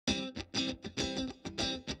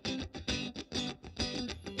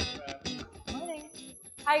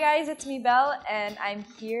Hi guys, it's me Belle and I'm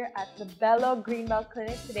here at the Belo Greenbelt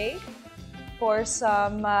Clinic today for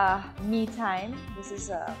some me time. This is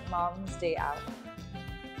a mom's day out.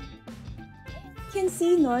 You can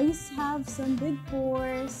see, no, you have some big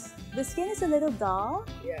pores. The skin is a little dull.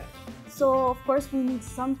 Yeah. So of course we need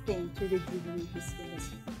something to rejuvenate the skin.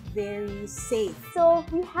 It's very safe. So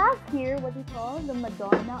we have here what we call the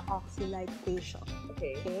Madonna Oxylight facial.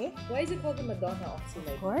 Okay. Why is it called the Madonna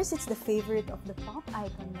Oxylight? Of course, it's the favorite of the pop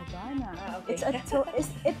icon Madonna. Okay.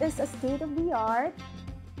 It is a state-of-the-art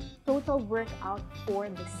total workout for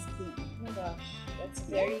the skin. Oh my gosh, that's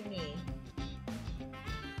very me.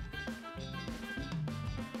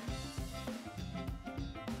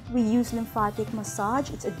 We use lymphatic massage.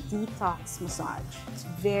 It's a detox massage. It's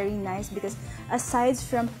very nice because aside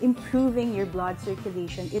from improving your blood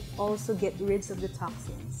circulation, it also gets rid of the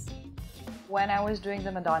toxins. When I was doing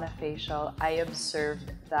the Madonna facial, I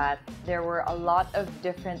observed that there were a lot of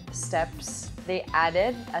different steps they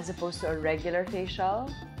added as opposed to a regular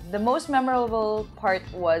facial. The most memorable part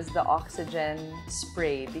was the oxygen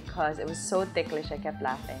spray because it was so ticklish I kept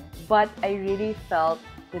laughing. But I really felt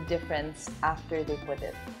the difference after they put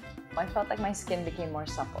it. I felt like my skin became more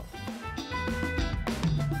supple.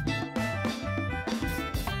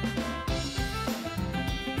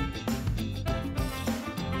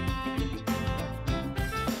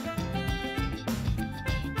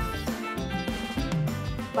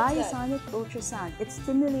 Biosonix Ultrasound. It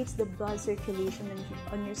stimulates the blood circulation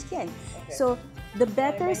on your skin. Okay. So the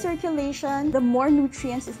better circulation, the more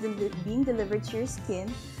nutrients is being delivered to your skin,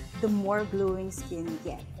 the more glowing skin you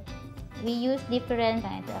get. We use different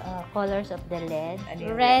colors of the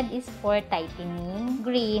LED. Red is for tightening.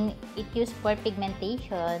 Green, it used for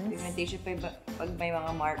pigmentation. Pigmentation pag may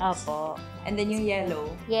mga marks. Opo. And then yung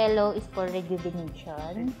yellow. Yellow is for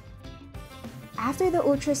rejuvenation. After the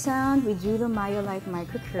ultrasound, we do the myolite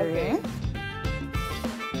microcurrent. Okay.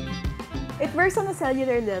 It works on a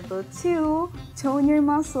cellular level to tone your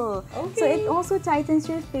muscle. Okay. So it also tightens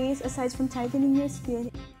your face aside from tightening your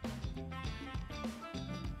skin.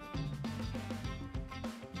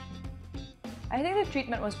 I think the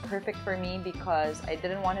treatment was perfect for me because I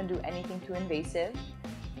didn't want to do anything too invasive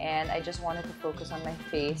and I just wanted to focus on my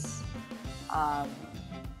face.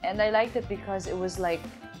 And I liked it because it was like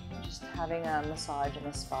just having a massage in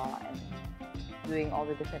a spa and doing all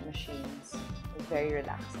the different machines. It was very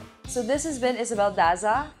relaxing. So this has been Isabelle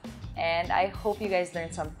Daza and I hope you guys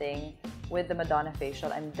learned something with the Madonna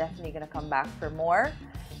facial. I'm definitely going to come back for more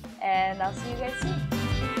and I'll see you guys soon.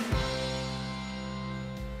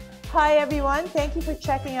 Hi everyone, thank you for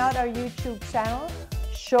checking out our YouTube channel.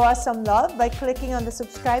 Show us some love by clicking on the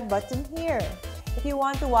subscribe button here. If you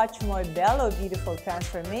want to watch more Belo beautiful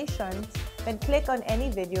transformations, then click on any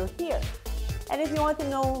video here. And if you want to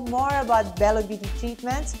know more about Belo beauty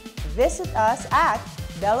treatments, visit us at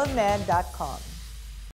belomed.com.